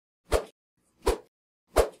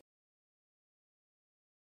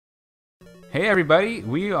Hey everybody,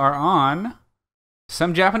 we are on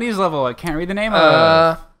some Japanese level I can't read the name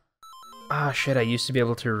of. Oh shit, I used to be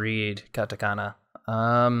able to read katakana.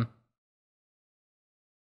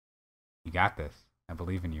 You got this. I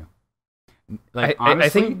believe in you. Like,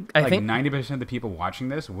 honestly, I think 90% of the people watching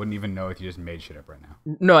this wouldn't even know if you just made shit up right now.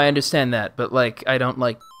 No, I understand that, but like, I don't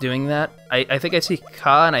like doing that. I think I see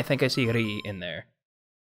ka and I think I see ri in there.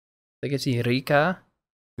 I think I see rika.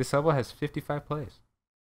 This level has 55 plays.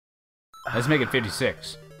 Let's make it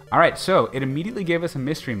 56. Alright, so it immediately gave us a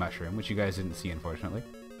mystery mushroom, which you guys didn't see, unfortunately.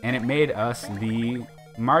 And it made us the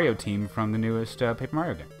Mario team from the newest Paper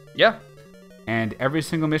Mario game. Yeah. And every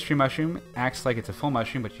single mystery mushroom acts like it's a full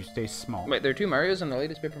mushroom, but you stay small. Wait, there are two Marios in the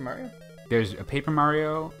latest Paper Mario? There's a Paper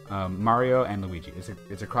Mario, Mario, and Luigi. It's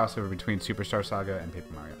a crossover between Superstar Saga and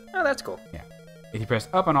Paper Mario. Oh, that's cool. Yeah. If you press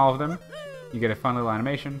up on all of them, you get a fun little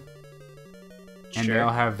animation. And Sure. they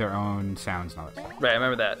all have their own sounds and all that stuff. Right, I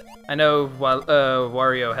remember that. I know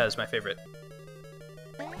Wario has my favorite.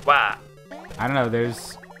 Wah! I don't know,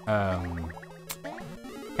 there's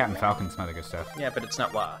Captain Falcon, some other good stuff. Yeah, but it's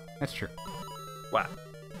not wah. That's true. Wah.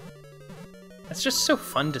 That's just so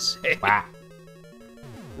fun to say. Wah.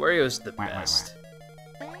 Wario's the Wah, wah, wah. best.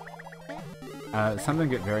 Something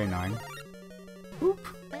get very annoying. Oop.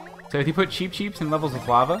 So if you put Cheep Cheeps in levels of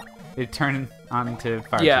lava, they turn on to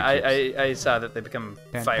fire. Yeah, Cheep Cheeps. I saw that they become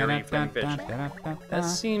fiery flaming fish. That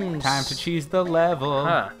seems... Time to cheese the level.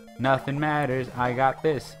 Huh. Nothing matters. I got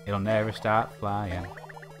this. It'll never stop flying.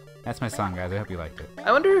 That's my song, guys. I hope you liked it.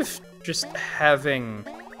 I wonder if just having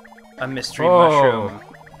a mystery mushroom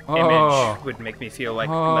image would make me feel like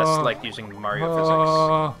less like using Mario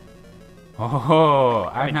physics.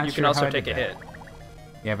 I mean, you can also take a hit.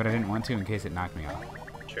 Yeah, but I didn't want to in case it knocked me off.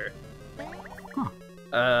 Sure. Huh.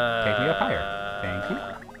 Take me up higher. Thank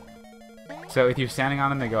you. So if you're standing on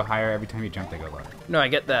them, they go higher. Every time you jump, they go lower. No, I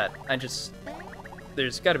get that. I just...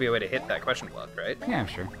 There's got to be a way to hit that question block, right? Yeah, I'm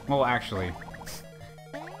sure. Well, actually...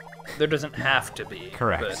 There doesn't have to be.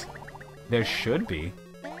 Correct. But... There should be.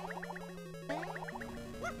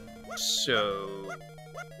 So...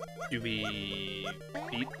 Do we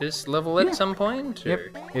beat this level at some point? Or... Yep.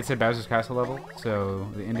 It's a Bowser's Castle level, so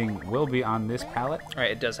the ending will be on this palette.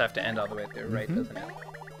 Alright, it does have to end all the way there, right, doesn't it?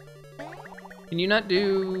 Can you not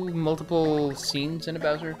do multiple scenes in a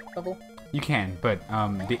Bowser level? You can, but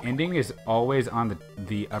the ending is always on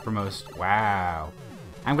the uppermost. Wow.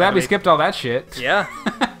 I'm glad we skipped all that shit. Yeah.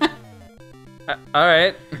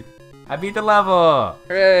 Alright. I beat the level.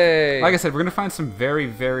 Hooray. Like I said, we're going to find some very,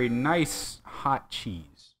 very nice hot cheese.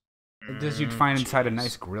 As you'd find inside a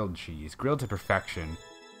nice grilled cheese. Grilled to perfection.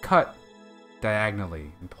 Cut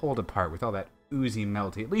diagonally and pulled apart with all that oozy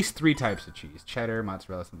melty. At least 3 types of cheese. Cheddar,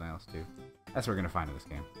 mozzarella, something else too. That's what we're going to find in this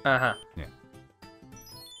game. Uh-huh. Yeah.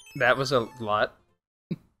 That was a lot.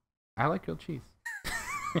 I like grilled cheese.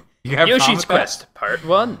 You have Yoshi's Quest, Part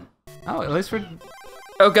 1. Oh, at least for...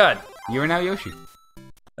 Oh god. You are now Yoshi.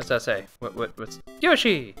 What's that say? What's...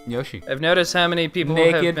 Yoshi! Yoshi. I've noticed how many people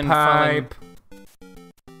Naked have been pipe. following...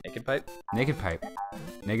 Naked pipe? Naked pipe.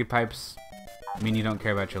 Naked pipes mean you don't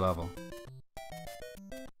care about your level.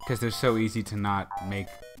 Because they're so easy to not make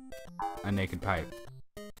a naked pipe.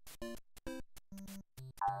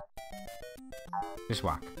 Just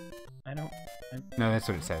walk. I don't... No, that's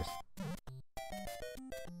what it says.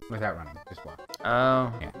 Without running, just walk.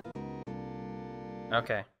 Oh. Yeah.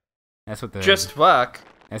 Okay. That's what the... Just walk.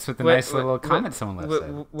 That's what the nice little comment someone left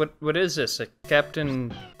said. What is this? A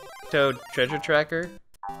Captain Toad treasure tracker?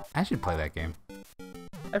 I should play that game.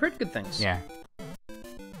 I've heard good things. Yeah.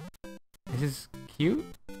 This is cute.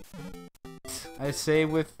 I say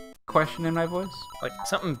with question in my voice. Like,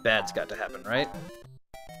 something bad's got to happen, right?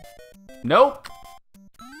 Nope!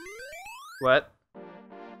 What?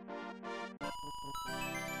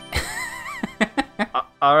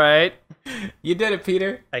 Alright. You did it,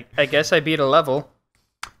 Peter. I guess I beat a level.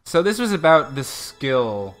 So this was about the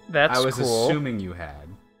skill That's I was cool. assuming you had.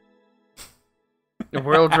 The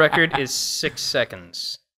world record is 6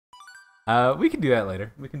 seconds. We can do that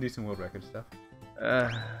later. We can do some world record stuff.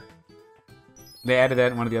 They added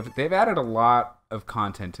that in one of the other... They've added a lot of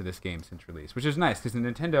content to this game since release, which is nice, because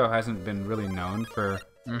Nintendo hasn't been really known for...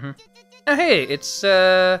 Mm-hmm. Oh, hey, it's,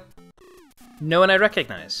 no one I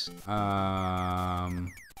recognize.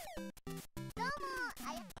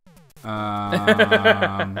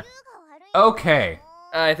 Okay.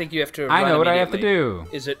 I think you have to run I know what I have to immediately.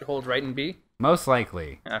 do. Is it hold right and B? Most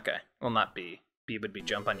likely. Okay. Well, not B. B would be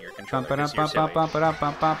jump on your controller, 'cause you're silly.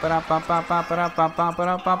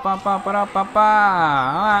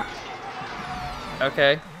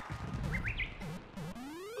 Okay.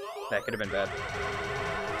 That could have been bad.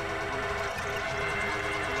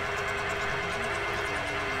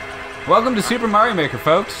 Welcome to Super Mario Maker,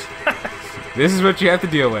 folks. This is what you have to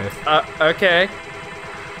deal with. Okay.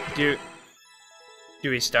 Do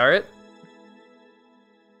we start?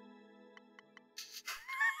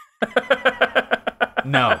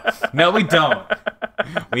 No, we don't.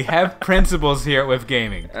 We have principles here at Whiff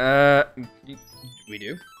Gaming. We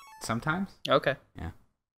do? Sometimes? Okay. Yeah.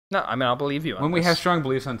 No, I mean, I'll believe you on When this. we have strong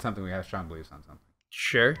beliefs on something, we have strong beliefs on something.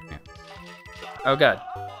 Sure. Yeah. Oh, God.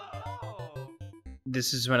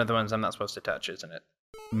 This is one of the ones I'm not supposed to touch, isn't it?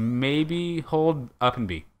 Maybe hold up and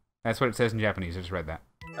B. That's what it says in Japanese. I just read that.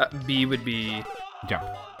 B would be... Jump.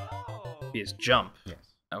 B is jump. Yes.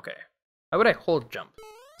 Okay. How would I hold jump?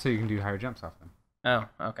 So you can do higher jumps off them. Oh,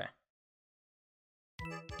 okay.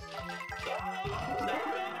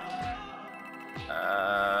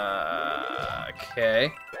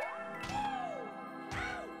 Okay.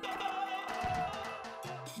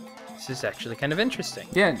 This is actually kind of interesting.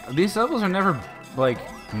 Yeah, these levels are never, like,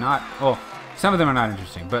 not... Well, some of them are not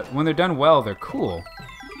interesting, but when they're done well, they're cool.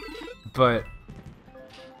 But,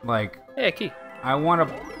 like... Hey, a key. I want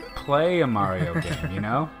to play a Mario game, you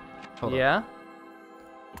know? Hold yeah?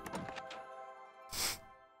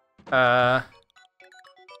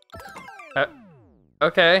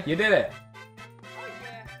 Okay. You did it.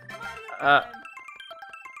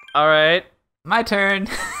 Alright. My turn.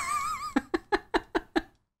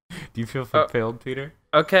 Do you feel fulfilled, Peter?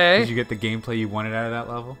 Okay. Did you get the gameplay you wanted out of that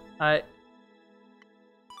level?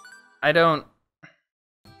 I don't...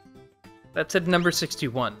 That said number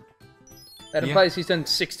 61. That implies he's done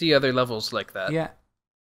 60 other levels like that. Yeah.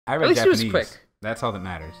 I read At least Japanese. he was quick. That's all that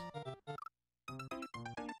matters.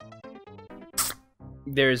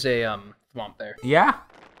 There's a swamp there. Yeah.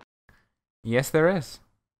 Yes, there is.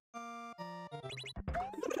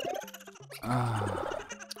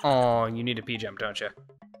 Oh, you need a P jump, don't you?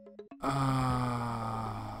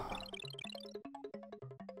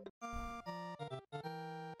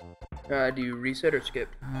 Do you reset or skip?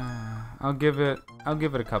 I'll give it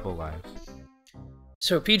a couple lives.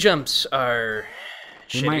 So P jumps are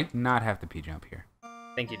You shitty. might not have to P jump here.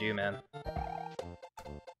 I think you do, man.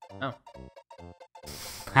 Oh.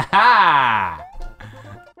 Ha ha!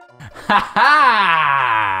 Ha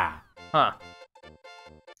ha! Huh.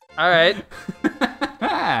 Alright.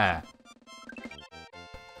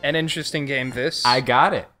 An interesting game, this. I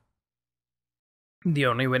got it. The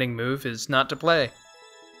only winning move is not to play.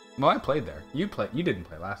 Well, I played there. You didn't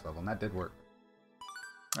play last level, and that did work.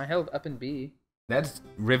 I held up and B. That's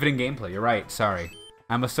riveting gameplay. You're right. Sorry.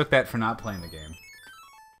 I mistook that for not playing the game.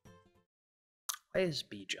 Why is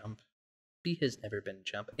B jump? B has never been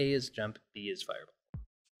jump. A is jump. B is fireball.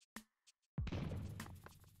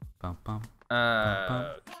 Bum, bum,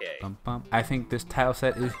 Okay. bum, bum. I think this tile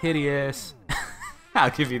set is hideous. I'll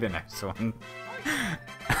give you the next one.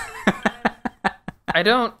 I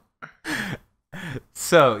don't...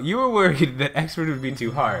 So, you were worried that expert would be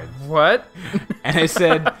too hard. What? And I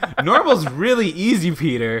said, normal's really easy,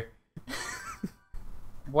 Peter.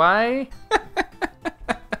 Why?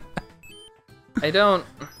 I don't...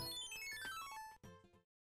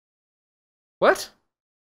 What?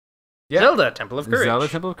 Yep. Zelda, Temple of Courage. Zelda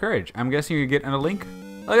Temple of Courage. I'm guessing you get on a link.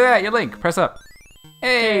 Look at that, your link. Press up.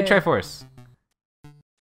 Hey, Yay. Triforce.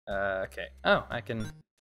 Okay. Oh, I can...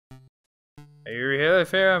 Are you really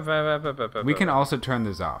fair? We can also turn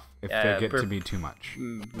this off if Yeah, they get to be too much.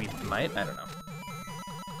 We might? I don't know.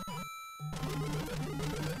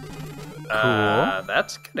 Cool.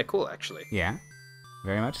 That's kind of cool, actually. Yeah,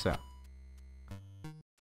 very much so.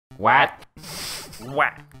 What?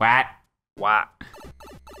 What? What? What?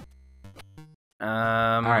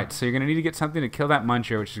 Alright, so you're going to need to get something to kill that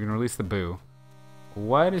muncher, which is going to release the boo.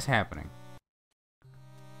 What is happening?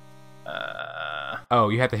 Oh,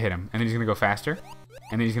 you have to hit him, and then he's going to go faster,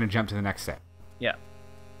 and then he's going to jump to the next set. Yeah.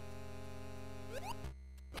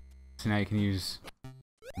 So now you can use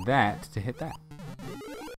that to hit that.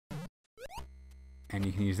 And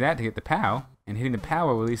you can use that to get the POW, and hitting the POW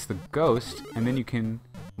will release the ghost, and then you can,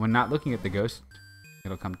 when not looking at the ghost,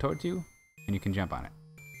 it'll come towards you, and you can jump on it.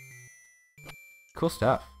 Cool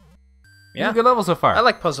stuff. Yeah. It's a good level so far. I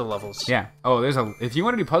like puzzle levels. Yeah. Oh, if you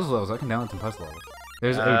want to do puzzle levels, I can download some puzzle levels.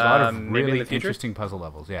 There's a lot of maybe in really the future? interesting puzzle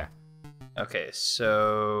levels, yeah. Okay,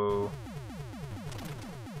 so...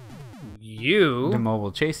 You... The mole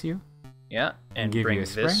will chase you. Yeah, and give you bring a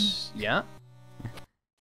spring. this... Yeah.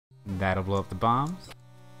 That'll blow up the bombs.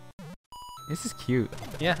 This is cute.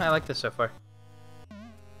 Yeah, I like this so far.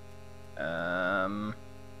 I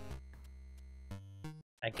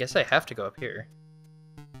guess I have to go up here.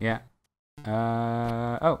 Yeah.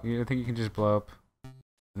 Oh, you think you can just blow up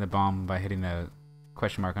the bomb by hitting the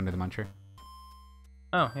question mark under the muncher?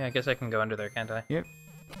 Oh, yeah, I guess I can go under there, can't I? Yep.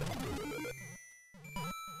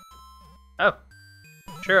 Oh.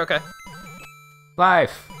 Sure, okay.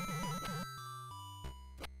 Life!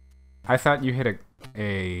 I thought you hit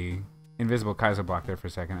a invisible Kaiser block there for a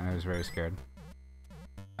second, and I was very scared.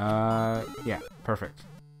 Yeah, perfect.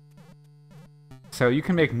 So you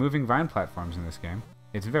can make moving vine platforms in this game.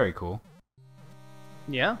 It's very cool.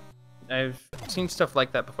 Yeah, I've seen stuff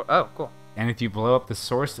like that before. Oh, cool. And if you blow up the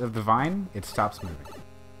source of the vine, it stops moving.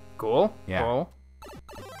 Cool. Yeah. Cool.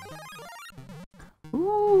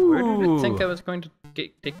 Ooh. Where did it think I was going to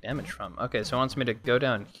take damage from? Okay, so it wants me to go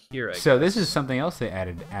down here, I guess. So this is something else they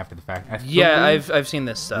added after the fact. Yeah, I've seen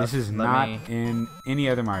this stuff. This is in any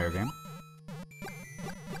other Mario game.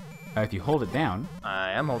 If you hold it down...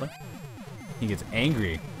 I am holding. He gets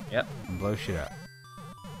angry. Yep. And blows shit up.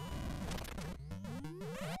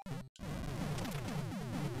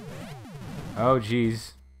 Oh,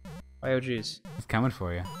 jeez. Why, oh, jeez. He's coming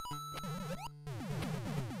for you.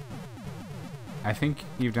 I think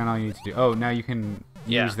you've done all you need to do. Oh, now you can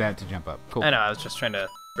use that to jump up. Cool. I know, I was just trying to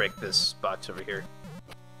break this box over here.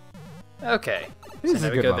 Okay. This is now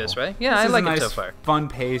a we good go level. this way. Yeah, this I like a nice, it so far.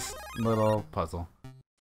 Fun-paced little puzzle.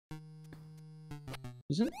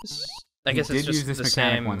 Isn't this... I guess it's just use this the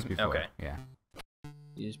mechanic same... once before. Okay. Yeah.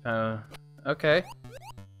 Use power... Okay.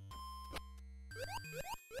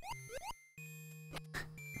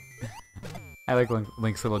 I like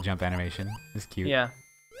Link's little jump animation. It's cute. Yeah.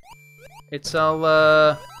 It's all,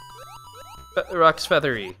 Rock's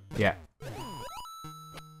feathery. Yeah.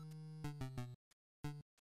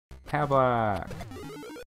 Power block.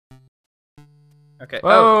 Okay.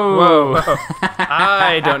 Whoa! Oh, whoa, whoa.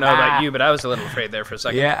 I don't know about you, but I was a little afraid there for a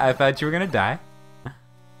second. Yeah, I thought you were gonna die.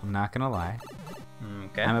 I'm not gonna lie.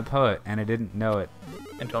 Okay. I'm a poet, and I didn't know it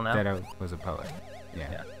Until now? that I was a poet.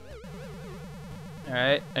 Yeah.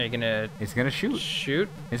 Alright, are you gonna... It's gonna shoot. Shoot?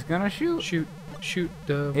 It's gonna shoot. Shoot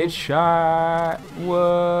the... It shot.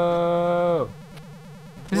 Whoa.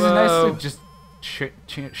 This is nice to just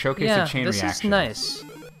showcase a chain reaction. this is nice.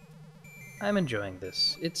 I'm enjoying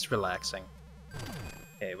this. It's relaxing.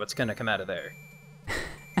 Okay, what's gonna come out of there?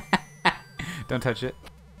 Don't touch it.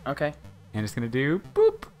 Okay. And it's gonna do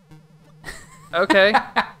boop. Okay.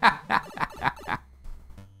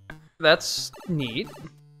 That's neat.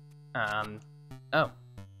 Oh.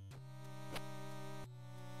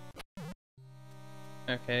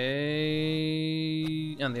 Okay.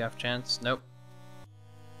 On the off chance. Nope.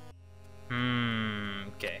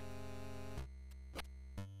 Okay.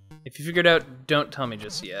 If you figured out, don't tell me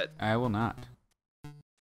just yet. I will not.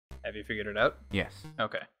 Have you figured it out? Yes.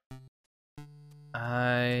 Okay.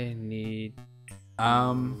 I need...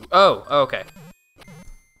 Oh, okay.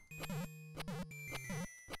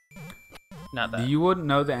 Not that. You wouldn't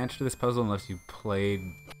know the answer to this puzzle unless you played...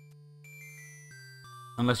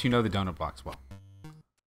 Unless you know the donut blocks well.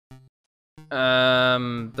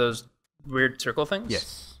 Those weird circle things?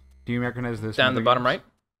 Yes. Do you recognize those? Down the bottom right?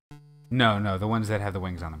 No, the ones that have the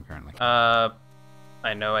wings on them currently.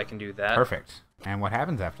 I know I can do that. Perfect. And what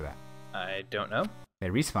happens after that? I don't know. They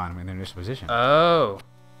respawn in their initial position. Oh,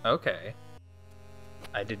 okay.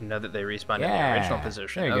 I didn't know that they respawned in the original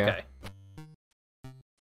position. There you okay.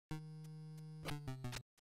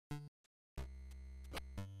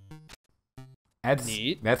 That's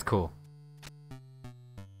neat. That's cool.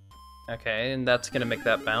 Okay, and that's gonna make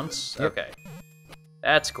that bounce? Yep. Okay.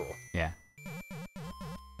 That's cool. Yeah.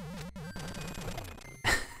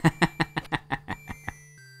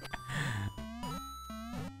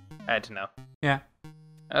 I had to know. Yeah.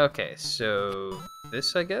 Okay, so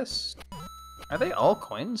this, I guess? Are they all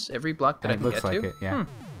coins? Every block that I can looks get like to? it, yeah.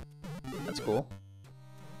 That's cool.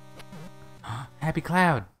 Happy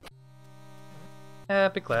Cloud.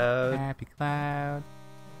 Happy Cloud. Happy Cloud.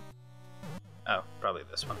 Oh, probably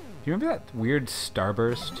this one. Do you remember that weird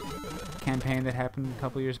Starburst campaign that happened a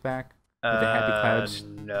couple years back? With the Happy Clouds?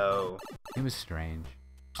 No. It was strange.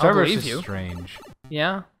 I'll Starburst believe is you. strange.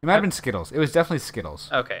 Yeah? It might have been Skittles. It was definitely Skittles.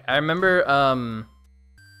 Okay, I remember, that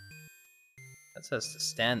says to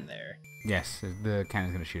stand there. Yes, the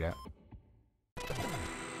cannon's gonna shoot out.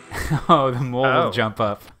 Oh, the mole will jump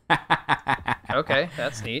up. Okay,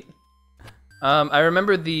 that's neat. I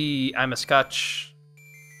remember the I'm a Scotch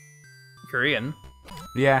Korean.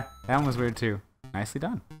 Yeah, that one was weird too. Nicely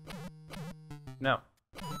done. No.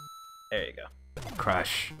 There you go.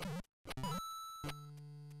 Crush.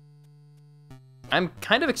 I'm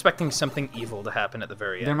kind of expecting something evil to happen at the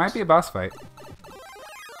very end. There might be a boss fight.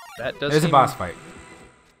 That does There's a seem boss fight.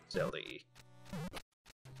 Zelda-y.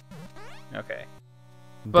 Okay.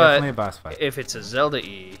 Definitely a boss fight. If it's a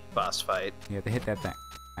Zelda-y boss fight... You have to hit that thing.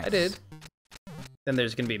 Nice. I did. Then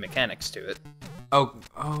there's gonna be mechanics to it. Oh.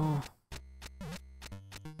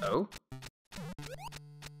 Oh?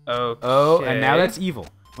 Okay. Oh, and now that's evil.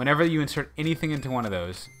 Whenever you insert anything into one of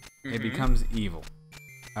those, it becomes evil.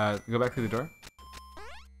 Go back through the door.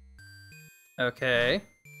 Okay.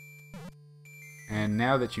 And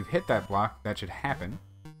now that you've hit that block, that should happen.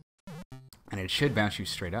 And it should bounce you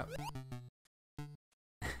straight up.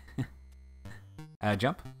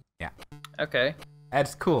 Jump? Yeah. Okay.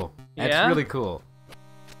 That's cool. That's really cool.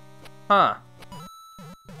 Huh.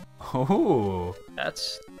 Oh.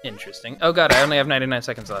 That's interesting. Oh god, I only have 99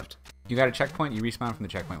 seconds left. You got a checkpoint, you respawn from the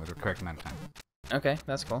checkpoint with the correct amount of time. Okay,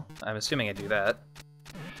 that's cool. I'm assuming I do that.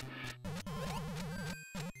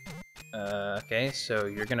 Okay, so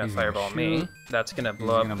you're gonna fireball me. That's gonna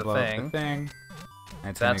blow up the thing.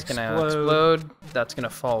 That's gonna explode. That's gonna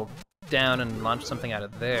fall down and launch something out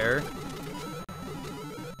of there.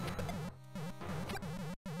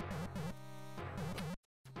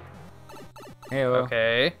 Hey,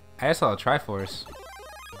 okay. I saw a Triforce.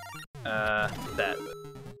 That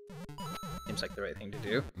seems like the right thing to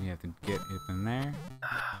do. You have to get it in there.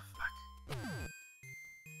 Ah, fuck.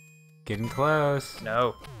 Getting close.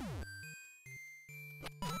 No.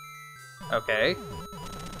 Okay.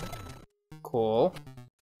 Cool.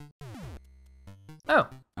 Oh.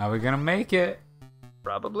 Are we gonna make it?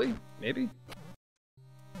 Probably. Maybe.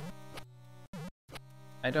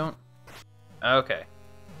 I don't... Okay.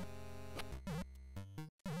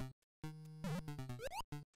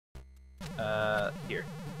 Here.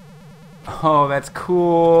 Oh, that's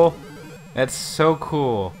cool. That's so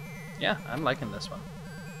cool. Yeah, I'm liking this one.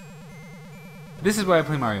 This is why I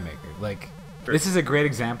play Mario Maker. Like, this is a great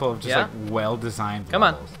example of just like well-designed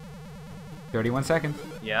levels. 31 seconds.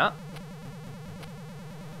 Yeah.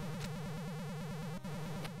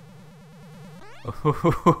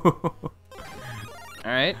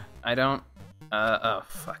 Alright, I don't... oh,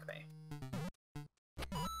 fuck me.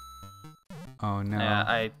 Oh, no. Yeah,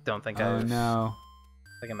 I don't think Oh, no.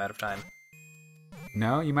 I think I'm out of time.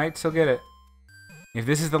 No, you might still get it. If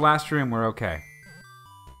this is the last room, we're okay.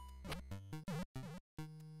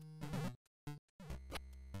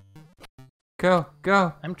 Go,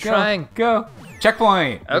 go. I'm trying. Go.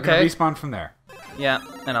 Checkpoint. Okay. We're gonna respawn from there. Yeah,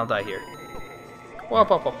 and I'll die here.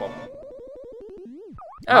 Whoop, whoop, whoop, whoop.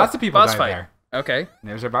 Oh, lots of people boss died fight. there. Okay.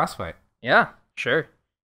 There's our boss fight. Yeah, sure.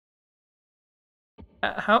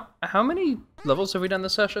 How many levels have we done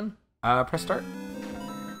this session? Press start.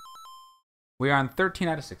 We are on 13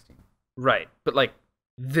 out of 16. Right, but like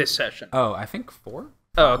this session. Oh, I think 4?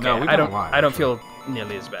 Oh, okay. No, I don't feel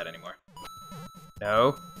nearly as bad anymore.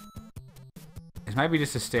 No. This might be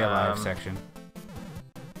just a stay alive section.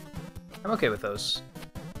 I'm okay with those.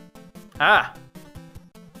 Ah!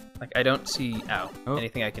 Like, I don't see,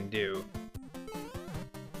 anything I can do.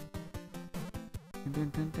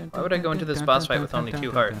 Why would I go into this boss fight with only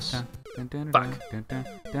 2 hearts? Fuck.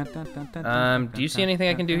 Do you see anything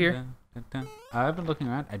I can do here? I've been looking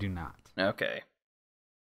around. I do not. Okay.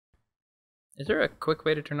 Is there a quick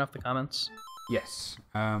way to turn off the comments? Yes.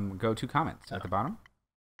 Go to comments at the bottom.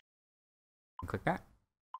 And click that.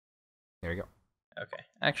 There we go. Okay.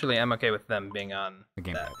 Actually, I'm okay with them being on the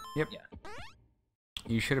gamepad. Yep. Yeah.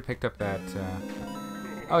 You should have picked up that...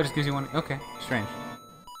 Oh, it just gives you one... Okay, strange.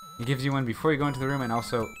 It gives you one before you go into the room and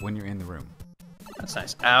also when you're in the room. That's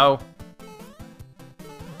nice. Ow.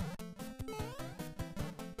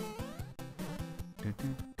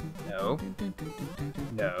 No.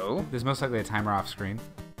 No. There's most likely a timer off screen.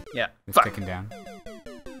 Yeah. It's ticking down.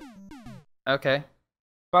 Okay.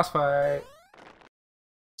 Boss fight.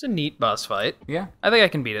 It's a neat boss fight. Yeah. I think I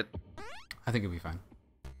can beat it. I think it'll be fine.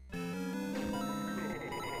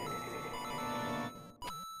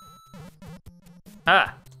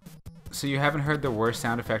 Ah! So you haven't heard the worst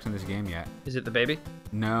sound effect in this game yet. Is it the baby?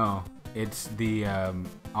 No. It's the,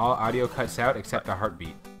 all audio cuts out except the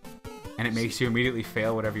heartbeat. And it makes you immediately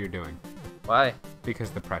fail whatever you're doing. Why? Because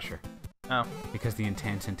of the pressure. Oh. Because the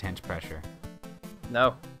intense pressure.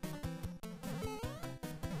 No.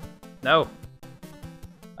 No.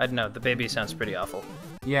 I don't know. The baby sounds pretty awful.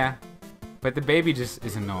 Yeah. But the baby just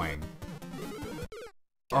is annoying.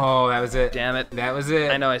 Oh, that was it. Damn it. That was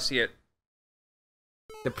it. I know, I see it.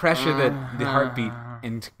 The pressure that the heartbeat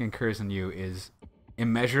incurs on you is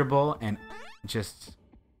immeasurable and just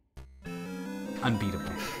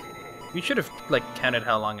unbeatable. You should have, like, counted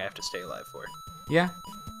how long I have to stay alive for. Yeah.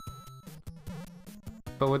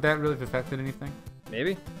 But would that really have affected anything?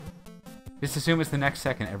 Maybe. Just assume it's the next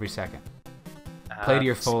second every second. Play to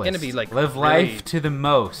your fullest. It's gonna be, like, live really life to the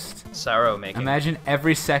most. Sorrow making. Imagine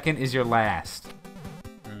every second is your last.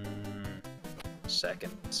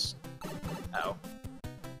 Seconds. Ow.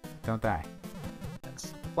 Don't die.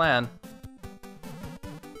 That's the plan.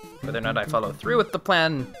 Whether or not I follow through with the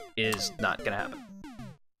plan is not gonna happen.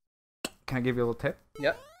 Can I give you a little tip?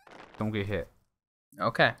 Yep. Don't get hit.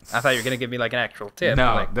 Okay. I thought you were gonna give me like an actual tip.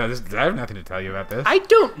 No, like... no, I have nothing to tell you about this. I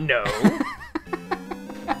don't know.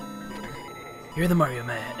 You're the Mario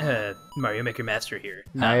Maker master here.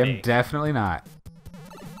 I am definitely not.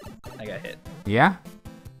 I got hit. Yeah?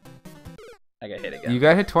 I got hit again. You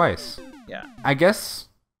got hit twice. Yeah. I guess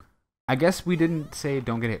we didn't say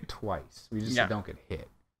don't get hit twice. We just said don't get hit.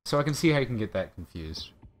 So I can see how you can get that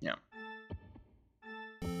confused. Yeah.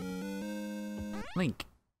 Link.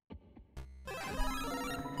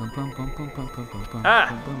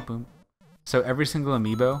 So every single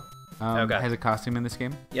amiibo has a costume in this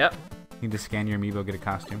game. Yep. You need to scan your amiibo, get a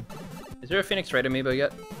costume. Is there a Phoenix Wright amiibo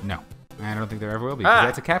yet? No. I don't think there ever will be,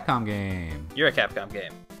 because that's a Capcom game. You're a Capcom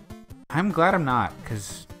game. I'm glad I'm not,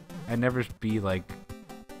 because I'd never be, like,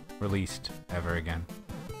 released ever again.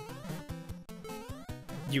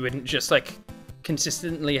 You wouldn't just, like,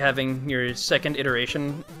 consistently having your second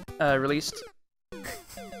iteration released?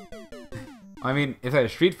 I mean, if I had a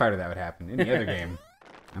Street Fighter, that would happen. Any other game,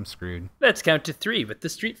 I'm screwed. Let's count to 3 with the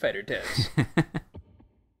Street Fighter test.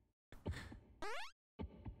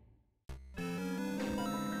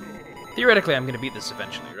 Theoretically, I'm going to beat this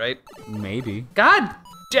eventually, right? Maybe. God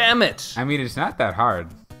damn it! I mean, it's not that hard.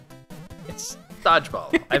 It's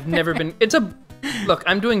dodgeball. I've never been... Look,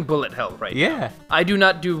 I'm doing bullet hell right now. Yeah. I do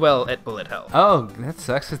not do well at bullet hell. Oh, that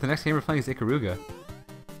sucks, because the next game we're playing is Ikaruga.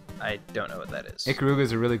 I don't know what that is. Ikaruga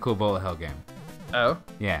is a really cool bullet hell game. Oh?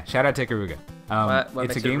 Yeah, shout out to Ikaruga. What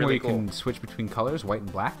it's a game where you can switch between colors, white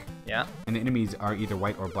and black. Yeah. And the enemies are either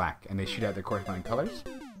white or black, and they shoot out their corresponding colors.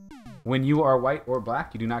 When you are white or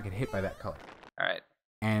black, you do not get hit by that color. Alright.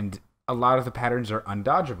 And a lot of the patterns are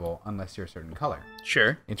undodgeable unless you're a certain color.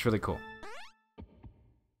 Sure. It's really cool.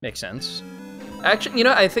 Makes sense. Actually, you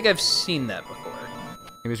know, I think I've seen that before.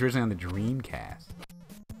 It was originally on the Dreamcast.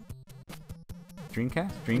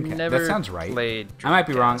 Dreamcast? Never that sounds right. Played I might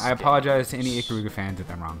be wrong. I apologize to any Ikaruga fans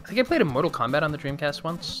if I'm wrong. I think I played a Mortal Kombat on the Dreamcast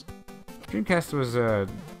once. Dreamcast was a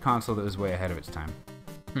console that was way ahead of its time.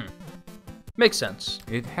 Makes sense.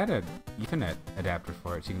 It had an Ethernet adapter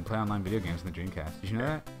for it, so you can play online video games on the Dreamcast. Did you know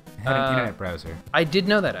that? It had an internet browser. I did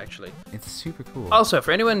know that, actually. It's super cool. Also,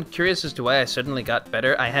 for anyone curious as to why I suddenly got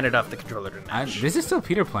better, I handed off the controller to Nash. This is still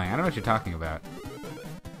Peter playing. I don't know what you're talking about.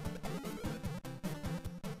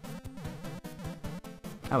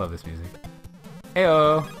 I love this music.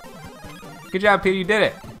 Heyo! Good job, Peter. You did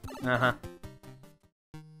it. Uh-huh.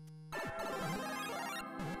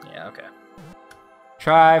 Yeah, okay.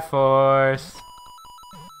 Triforce.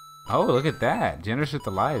 Oh, look at that. Generous with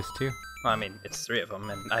the lives, too. Well, I mean, it's 3 of them,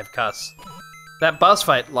 and I've cost... That boss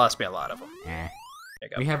fight lost me a lot of them. Eh. There you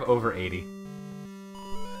go. We have over 80.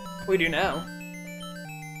 We do now.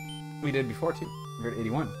 We did before, too. We're at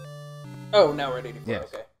 81. Oh, now we're at 84. Yes.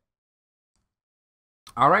 Okay.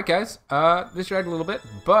 All right, guys. This dragged a little bit,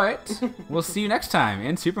 but we'll see you next time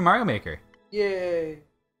in Super Mario Maker. Yay!